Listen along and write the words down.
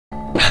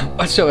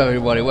What's up,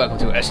 everybody? Welcome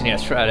to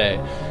SNES Friday.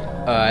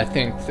 I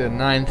think the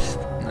nine.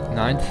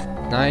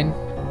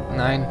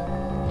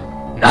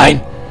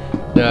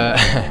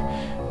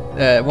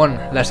 The one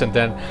less than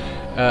 10,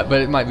 but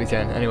it might be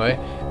 10 anyway.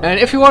 And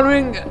if you're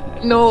wondering,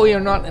 no,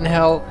 you're not in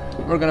hell.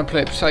 We're gonna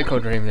play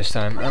PsychoDream this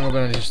time, and we're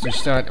gonna just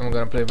restart, and we're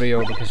gonna play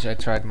Rio because I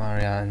tried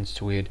Mario and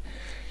it's weird.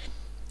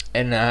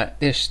 And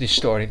this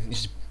story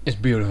is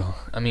beautiful.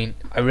 I mean,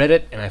 I read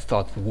it and I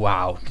thought,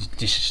 wow,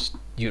 this is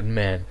you,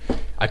 man.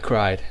 I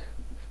cried.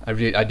 I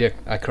did.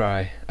 I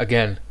cry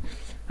again.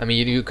 I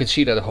mean, you could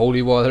see that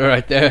holy water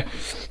right there.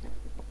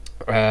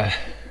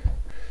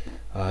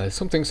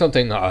 Something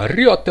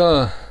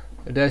Ryota.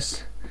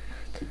 That's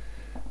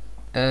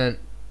and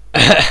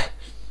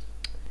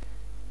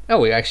oh,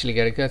 we actually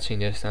get a cutscene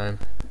this time.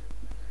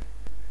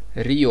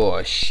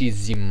 Rio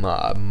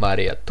Shizima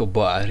Maria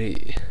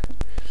Tobari.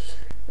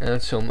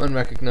 And some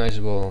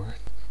unrecognizable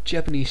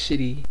Japanese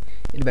city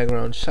in the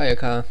background,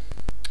 Sayaka,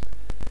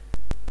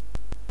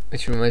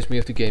 which reminds me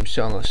of the game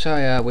Song of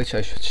Saya, which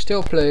I should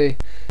still play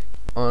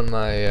on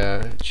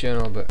my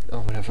channel, but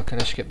oh whatever, can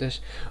I skip this?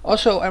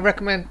 Also, I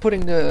recommend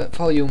putting the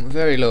volume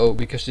very low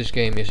because this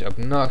game is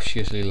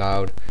obnoxiously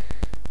loud,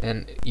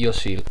 and you'll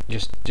see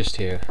just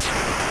here.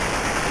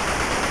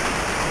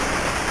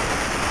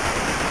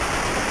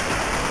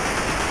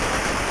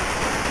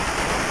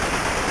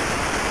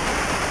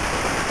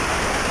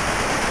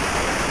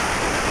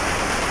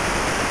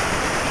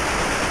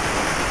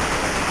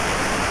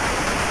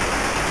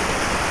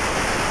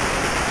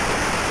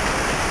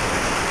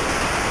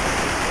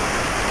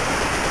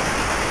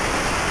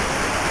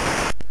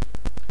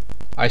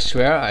 I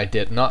swear I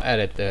did not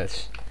edit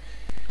this.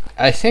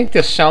 I think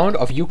the sound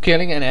of you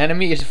killing an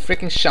enemy is the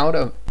freaking sound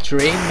a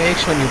train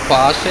makes when you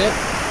pass it.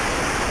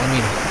 I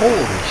mean,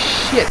 holy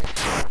shit.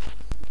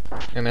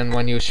 And then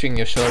when you swing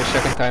your sword a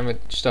second time, it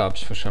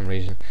stops for some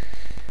reason.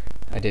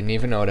 I didn't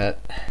even know that.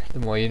 The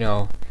more you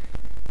know.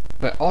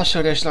 But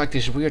also there's like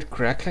this weird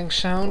crackling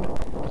sound,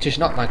 which is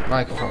not my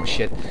microphone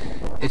shit.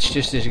 It's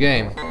just this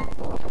game.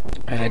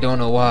 And I don't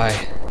know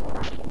why.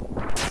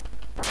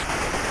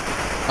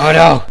 Oh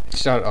no! It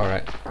started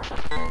alright.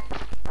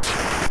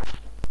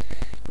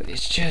 But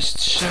it's just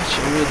such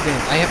a weird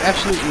game. I have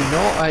absolutely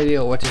no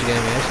idea what this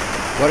game is,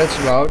 what it's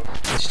about.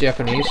 It's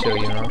Japanese, so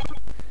you know.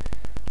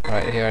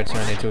 Right here I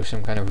turned into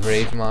some kind of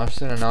rave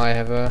master, and now I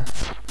have a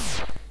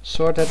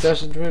sword that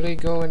doesn't really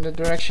go in the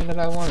direction that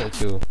I want it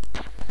to.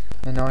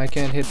 And now I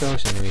can't hit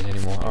those enemies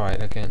anymore.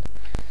 Alright, I can.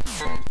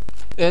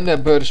 And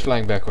that bird is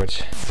flying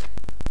backwards.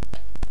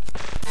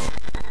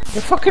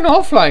 They're fucking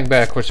all flying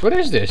backwards. What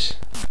is this?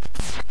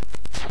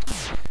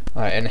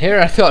 Alright, and here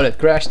I thought it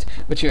crashed,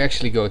 but you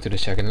actually go to the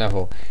second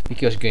level,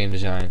 because game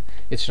design,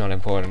 it's not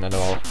important at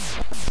all.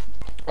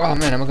 Oh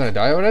man, am I gonna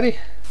die already?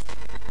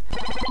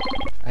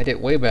 I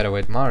did way better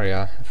with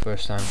Mario the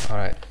first time.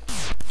 Alright.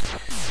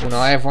 Oh, now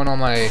I have one on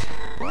my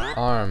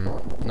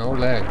arm, no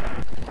leg.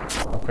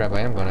 Oh crap, I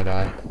am gonna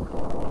die.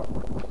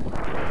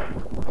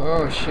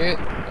 Oh shit,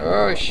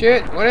 oh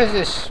shit, what is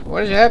this?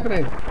 What is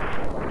happening?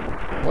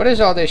 What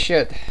is all this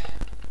shit?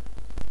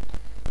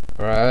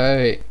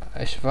 Right,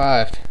 I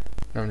survived.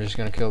 I'm just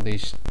gonna kill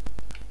these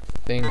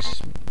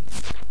things.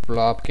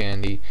 Blob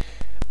candy.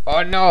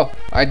 Oh no!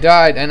 I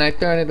died and I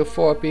turned into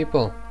 4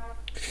 people.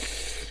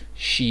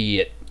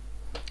 Shit.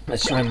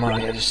 Let's try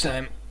Mario this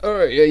time.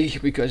 Oh yeah,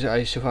 because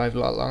I survived a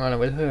lot longer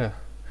with her.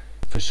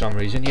 For some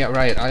reason. Yeah,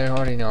 right, I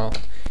already know.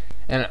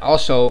 And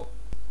also,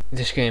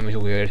 this game is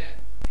weird.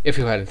 If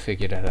you hadn't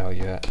figured that out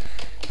yet.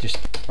 Just,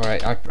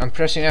 alright, I'm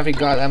pressing every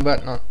goddamn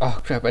button on. Oh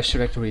crap, I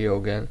select Rio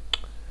again.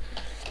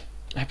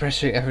 I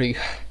press every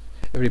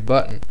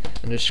button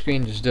and the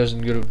screen just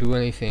doesn't do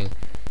anything.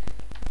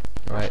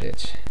 Right,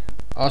 it's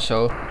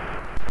also,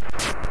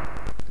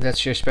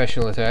 that's your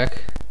special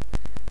attack,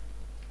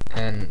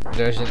 and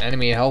there's an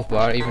enemy health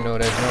bar even though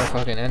there's no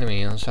fucking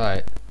enemy on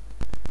site.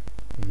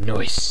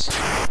 Nice.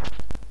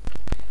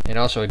 And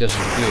also it doesn't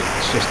look good,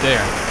 it's just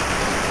there.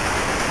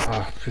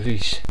 Oh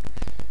please.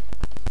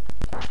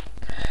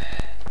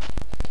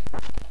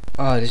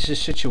 Oh, this is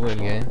such a weird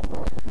game.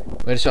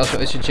 But it's also,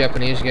 it's a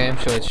Japanese game,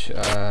 so it's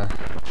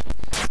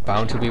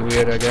bound to be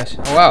weird, I guess.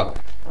 Oh wow,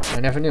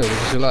 I never knew.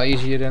 This is a lot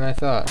easier than I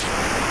thought.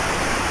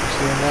 Just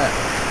doing that.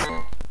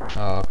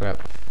 Oh crap.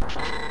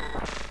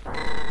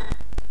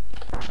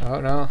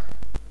 Oh no.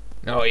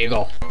 No,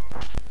 eagle.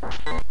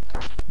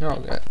 No,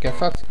 get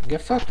fucked.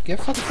 Get fucked. Get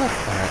fucked.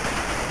 Alright.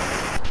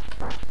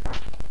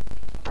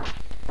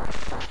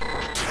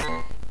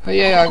 Oh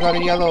yeah, I got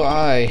a yellow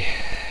eye.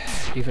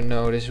 Even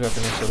though this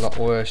weapon is a lot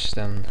worse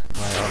than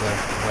my other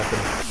weapon.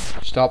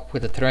 Stop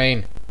with the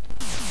train.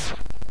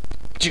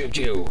 Choo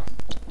choo.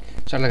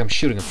 Sounds like I'm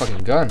shooting a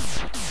fucking gun.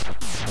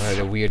 Alright,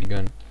 a weird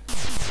gun.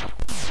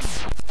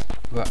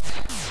 But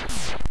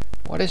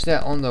what is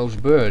that on those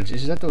birds?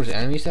 Is that those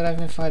enemies that I've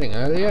been fighting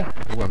earlier?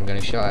 Oh, I'm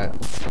getting shot at.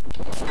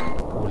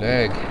 Oh,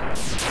 leg.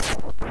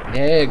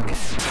 Leg.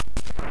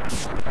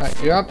 Alright,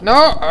 jump.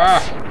 No!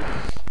 Ah!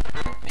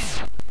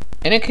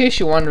 And in case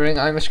you're wondering,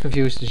 I'm as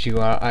confused as you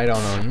are. I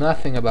don't know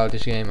nothing about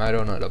this game. I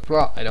don't know the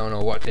plot. I don't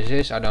know what this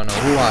is. I don't know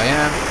who I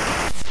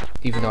am.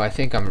 Even though I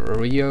think I'm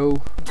Ryu?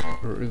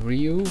 No,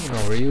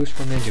 Ryu's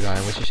from Ninja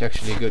Gaiden, which is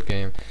actually a good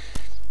game.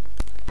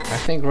 I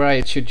think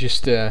Riot should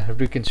just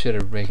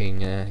reconsider making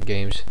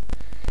games.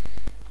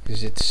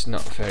 Because it's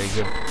not very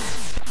good.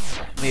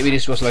 Maybe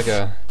this was like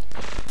a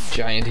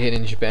giant hit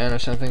in Japan or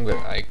something, but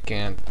I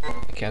can't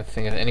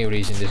think of any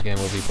reason this game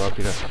will be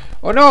popular.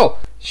 Oh no!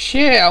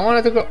 Shit, I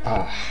wanted to go.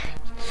 Ah,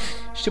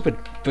 stupid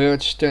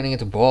birds turning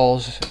into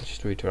balls.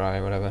 Just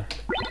retry, whatever.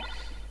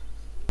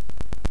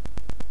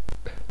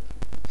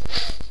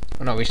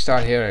 Oh no, we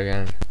start here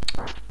again.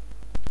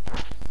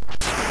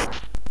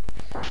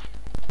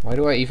 Why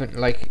do I even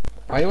like?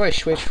 Why do I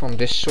switch from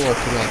this sword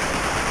to like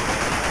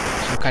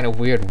some kind of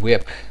weird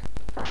whip?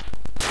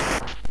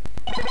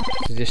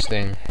 To this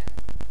thing.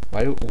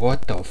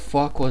 What the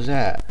fuck was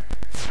that?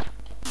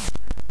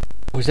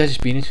 Was that his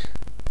penis?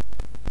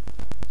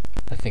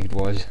 I think it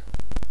was.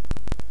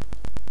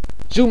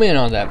 Zoom in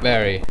on that,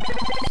 Barry.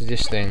 To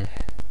this thing.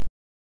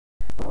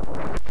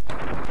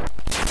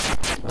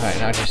 Alright,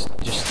 now just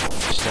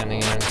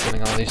standing in and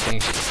killing all these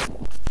things.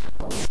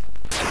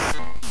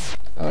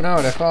 Oh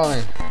no, they're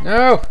falling.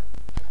 No!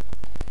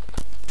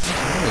 These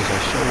enemies are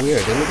so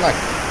weird. They look like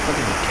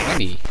fucking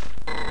candy.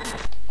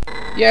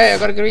 Yeah, I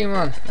got a green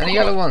one and a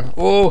yellow one.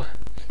 Oh!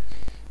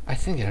 I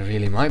think that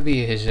really might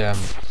be his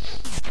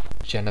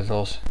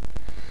genitals.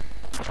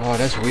 Oh,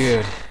 that's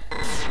weird.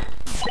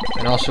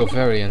 And also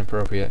very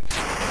inappropriate.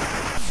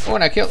 Oh,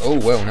 and I killed. Oh,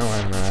 well, now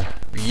I'm.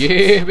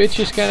 Yeah,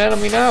 bitches can't handle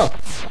me now.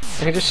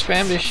 I can just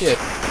spam this shit.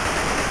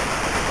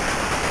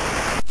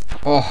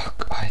 Oh,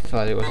 I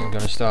thought it wasn't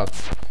gonna stop.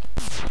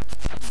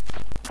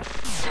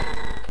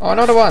 Oh,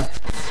 another one.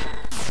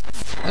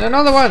 And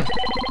another one.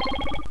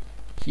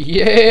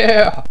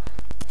 Yeah.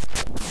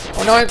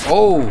 Oh no,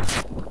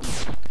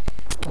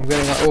 I'm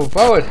getting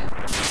overpowered.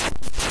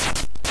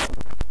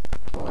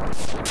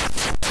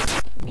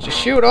 Just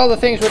shoot all the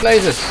things with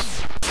lasers.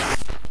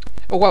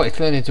 Oh wow, it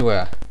turned into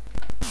a...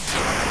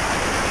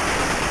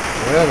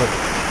 whatever.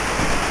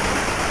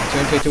 It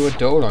turned into a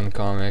Dolan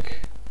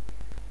comic.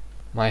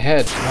 My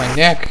head, my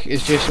neck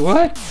is just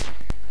what?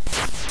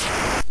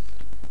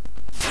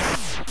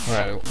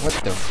 Alright, what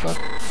the fuck?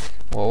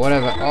 Well,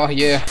 whatever. Oh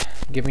yeah,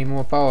 give me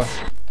more power.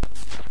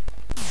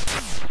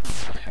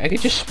 I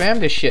could just spam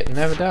this shit and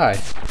never die.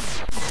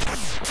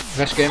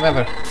 Best game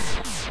ever.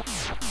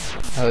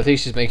 Oh, at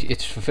least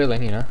it's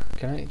fulfilling, you know.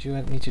 Do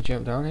I need to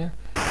jump down here?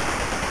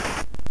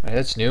 Right,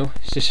 that's new.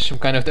 Is this some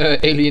kind of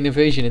alien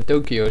invasion in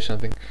Tokyo or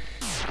something?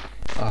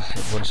 Oh,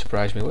 it wouldn't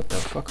surprise me. What the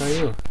fuck are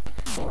you?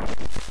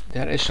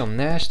 That is some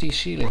nasty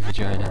ceiling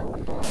vagina.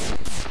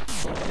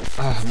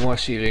 Ah, more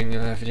ceiling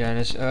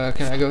vaginas.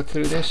 Can I go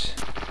through this?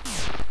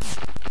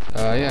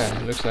 Yeah,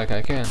 it looks like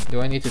I can.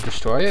 Do I need to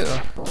destroy it?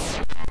 Or?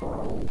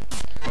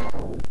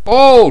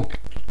 Oh,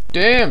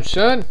 damn,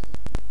 son!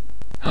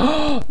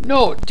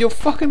 No, you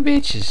fucking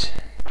bitches!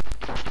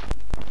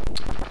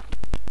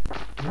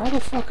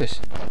 Motherfuckers!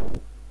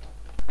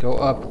 Go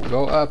up,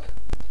 go up,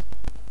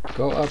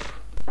 go up,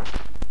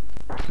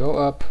 go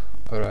up.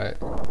 Alright.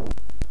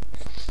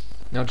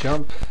 Now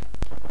jump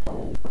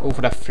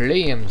over the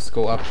flames.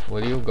 Go up,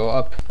 will you? Go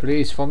up,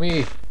 please, for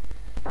me.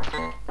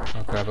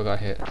 Oh crap, I got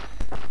hit.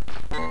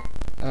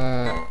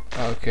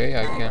 Okay,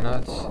 I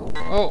cannot.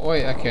 Oh,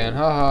 wait, I can,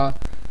 haha.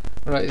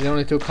 Right, it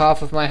only took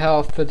half of my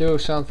health to do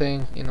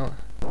something, you know.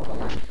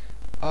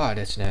 Ah,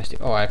 that's nasty.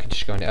 Oh, I can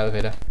just go in the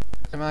elevator.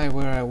 Am I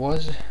where I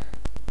was?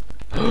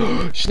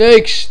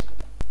 Snakes!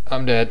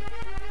 I'm dead.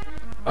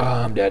 Oh,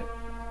 I'm dead.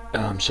 Oh,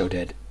 I'm so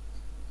dead.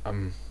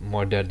 I'm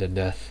more dead than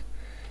death.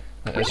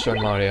 Let's try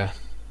Mario.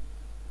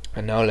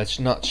 And now let's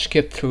not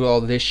skip through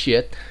all this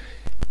shit,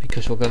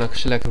 because we're gonna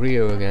select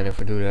Rio again if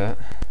we do that.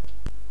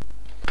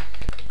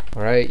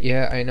 Alright,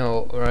 yeah, I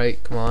know.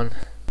 Alright, come on.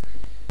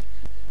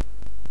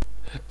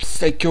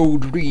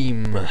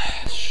 PsychoDream.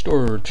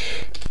 Start.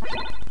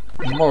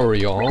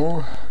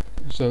 Mario.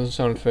 This doesn't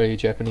sound very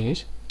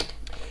Japanese.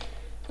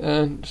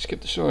 And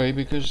skip the story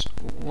because,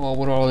 well,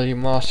 we're already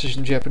masters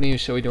in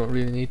Japanese, so we don't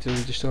really need to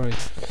read the story.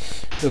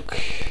 Look,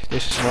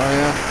 this is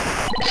Maria.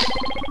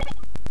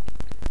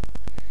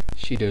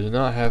 She does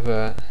not have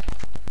a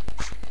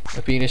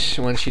penis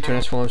when she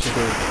transforms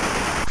into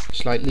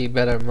slightly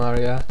better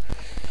Maria,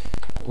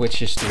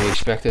 which is to be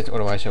expected.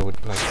 Otherwise, I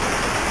would like.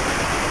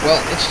 Well,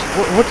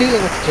 we're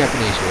dealing with the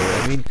Japanese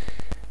here. I mean,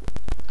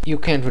 you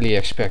can't really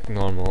expect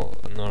normal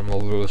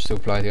rules to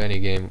apply to any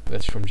game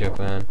that's from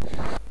Japan.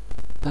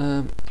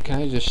 Can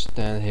I just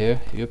stand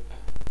here? Yep.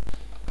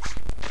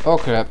 Oh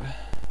crap.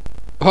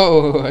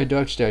 Oh, I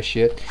dodged that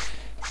shit.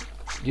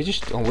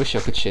 I wish I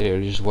could sit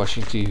here just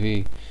watching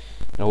TV.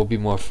 That would be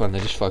more fun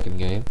than this fucking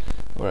game.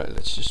 Alright,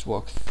 let's just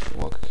walk.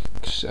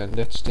 And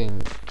that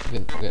thing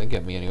didn't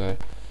get me anywhere.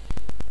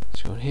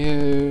 Let's go in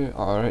here.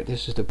 Alright,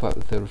 this is the part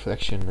with the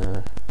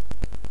reflection.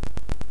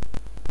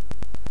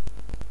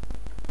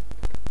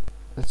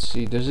 Let's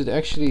see, does it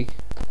actually...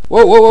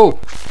 Whoa, whoa, whoa!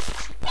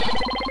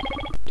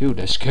 Dude,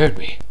 that scared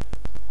me.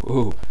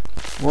 Ooh,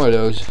 more of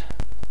those.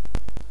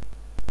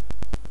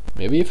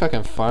 Maybe if I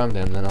can farm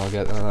them, then I'll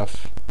get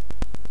enough.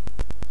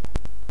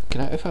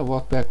 Can I, if I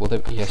walk back, will they,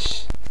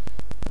 yes.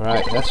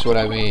 Right, that's what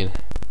I mean.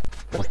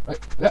 Right,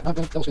 yeah, that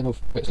was gonna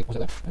move. Wait a second, was it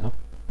there? No.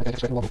 Okay,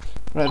 that's right,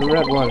 right, the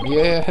red one,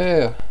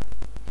 yeah!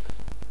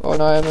 Oh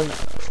no,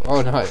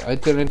 oh no, I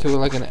turned into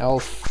like an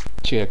elf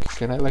chick.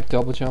 Can I like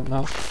double jump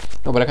now?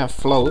 No, but I can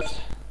float.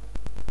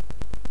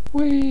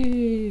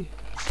 Whee!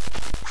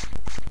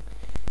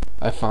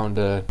 I found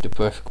the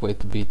perfect way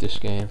to beat this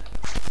game.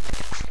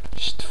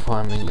 Just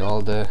farming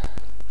all the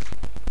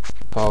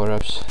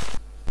power-ups.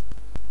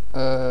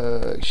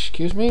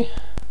 Excuse me?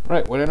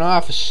 Right, we're in an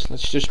office.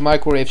 Let's just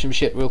microwave some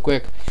shit real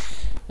quick.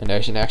 And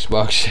there's an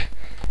Xbox.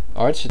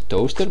 Oh, it's a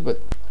toaster, but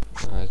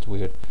that's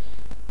weird.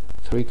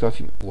 3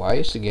 coffee. Why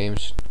is the game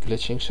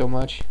glitching so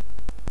much?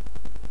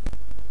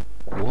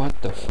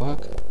 What the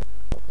fuck?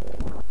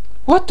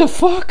 What the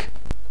fuck?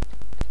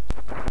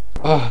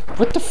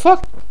 What the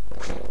fuck?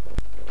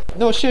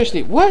 No,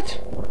 seriously,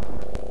 what?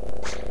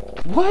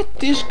 What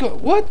is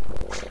what?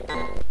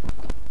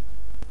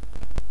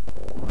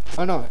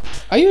 Oh no,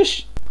 are you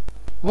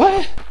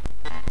what?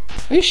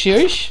 Are you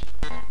serious?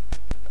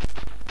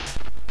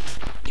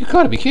 You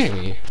gotta be kidding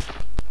me.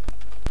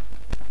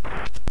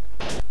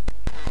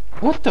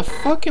 What the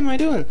fuck am I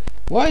doing?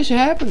 Why is it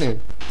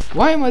happening?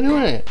 Why am I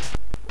doing it?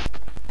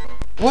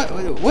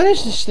 What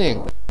is this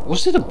thing?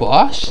 Was it a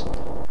boss?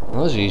 That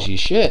was easy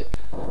shit.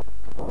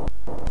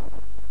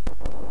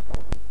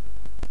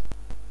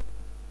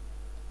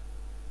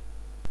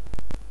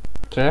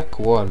 Track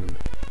 1.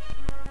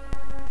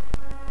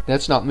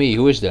 That's not me.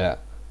 Who is that?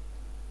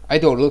 I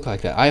don't look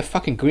like that. I have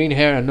fucking green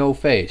hair and no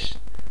face.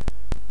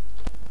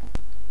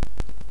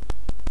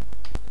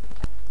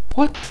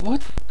 What?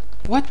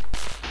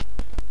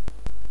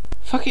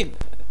 Fucking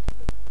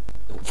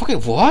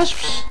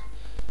wasps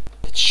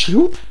that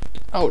shoot?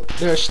 Oh,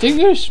 there are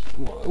stingers?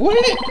 What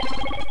is it?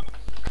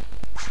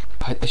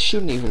 I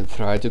shouldn't even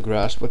try to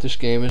grasp what this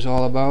game is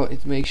all about.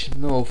 It makes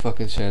no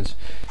fucking sense.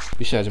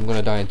 Besides, I'm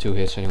gonna die in 2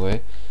 hits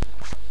anyway.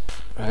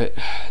 Right,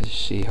 let's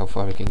see how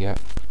far I can get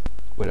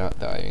without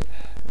dying.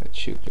 Let's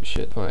shoot this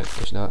shit. Alright,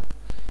 it's not.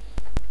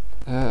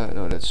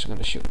 No, that's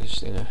gonna shoot this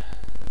thing.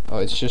 Oh,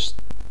 it's just.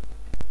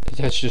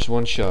 That's just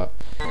one shot.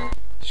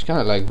 It's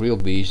kind of like real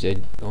bees.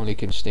 They only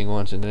can sting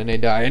once and then they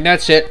die. And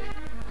that's it.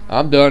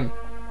 I'm done.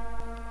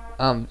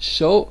 I'm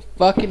so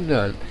fucking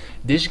done.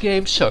 This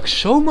game sucks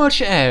so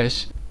much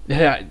ass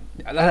that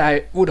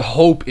I would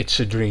hope it's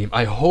a dream.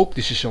 I hope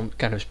this is some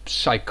kind of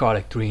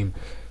psychotic dream.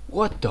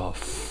 What the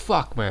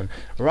fuck, man?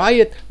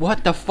 Riot,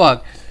 what the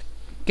fuck?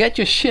 Get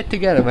your shit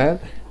together, man.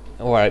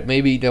 Alright,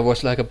 maybe there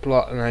was like a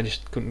plot and I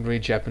just couldn't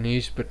read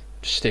Japanese, but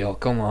still,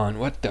 come on,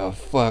 what the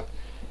fuck?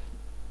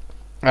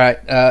 Alright,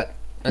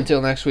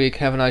 until next week,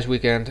 have a nice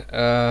weekend,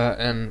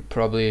 and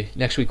probably,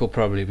 next week will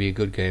probably be a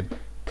good game.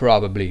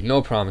 Probably,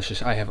 no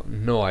promises, I have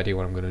no idea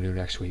what I'm gonna do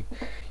next week.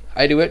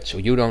 I do it, so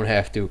you don't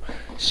have to.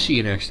 See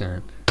you next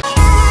time.